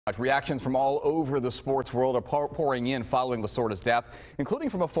Reactions from all over the sports world are pouring in following Lasorda's death, including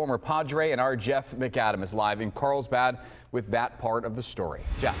from a former Padre, and our Jeff McAdam is live in Carlsbad with that part of the story.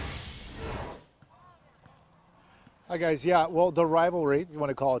 Jeff. Hi guys, yeah, well, the rivalry, if you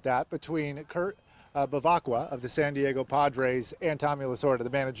want to call it that, between Kurt Bevacqua of the San Diego Padres and Tommy Lasorda, the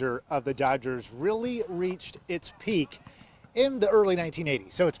manager of the Dodgers, really reached its peak in the early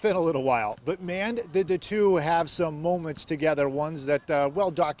 1980s, so it's been a little while. But man, did the two have some moments together, ones that well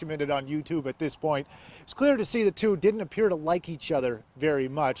documented on YouTube at this point. It's clear to see the two didn't appear to like each other very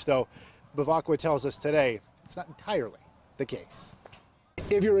much, though Bevacqua tells us today it's not entirely the case.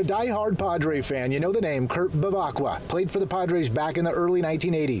 If you're a die-hard Padre fan, you know the name Kurt Bevacqua. Played for the Padres back in the early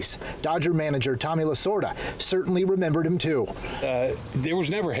 1980s. Dodger manager Tommy Lasorda certainly remembered him too. There was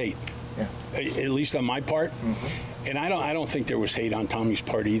never hate, at least on my part. And I don't think there was hate on Tommy's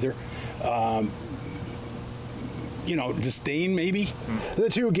part either. You know, disdain maybe. The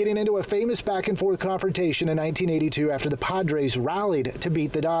two getting into a famous back-and-forth confrontation in 1982 after the Padres rallied to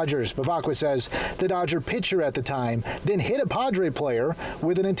beat the Dodgers. Bevacqua says the Dodger pitcher at the time then hit a Padre player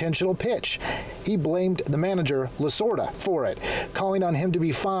with an intentional pitch. He blamed the manager, Lasorda, for it, calling on him to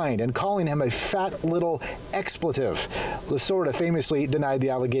be fined and calling him a fat little expletive. Lasorda famously denied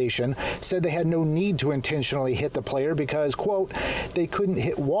the allegation, said they had no need to intentionally hit the player because, quote, they couldn't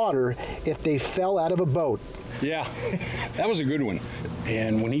hit water if they fell out of a boat. Yeah, that was a good one.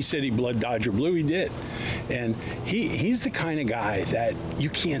 And when he said he bled Dodger blue, he did. And he's the kind of guy that you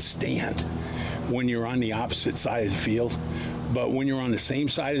can't stand when you're on the opposite side of the field. But when you're on the same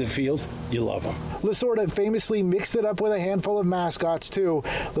side of the field, you love him. Lasorda famously mixed it up with a handful of mascots, too.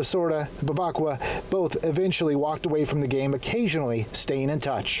 Lasorda and Bevacqua both eventually walked away from the game, occasionally staying in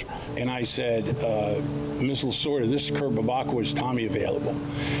touch. And I said, Ms. Lasorda, this is Kurt Bevacqua, is Tommy available?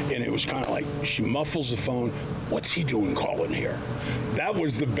 And it was kind of like, she muffles the phone. What's he doing calling here? That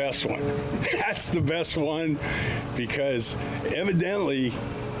was the best one. That's the best one because evidently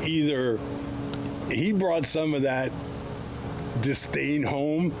either he brought some of that disdain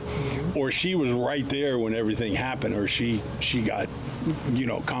home, or she was right there when everything happened, or she got, you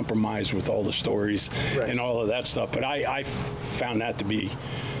know, compromised with all the stories and all of that stuff. But I found that to be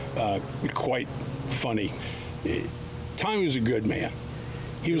quite funny. Tommy was a good man.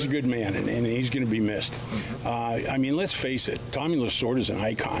 He was a good man, and he's going to be missed. I mean, let's face it, Tommy Lasorda is an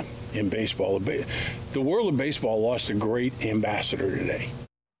icon in baseball. The world of baseball lost a great ambassador today.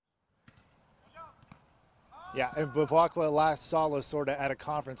 Yeah, and Bevacqua last saw Lasorda at a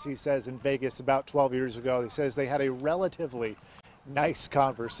conference, he says, in Vegas about 12 years ago. He says they had a relatively nice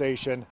conversation.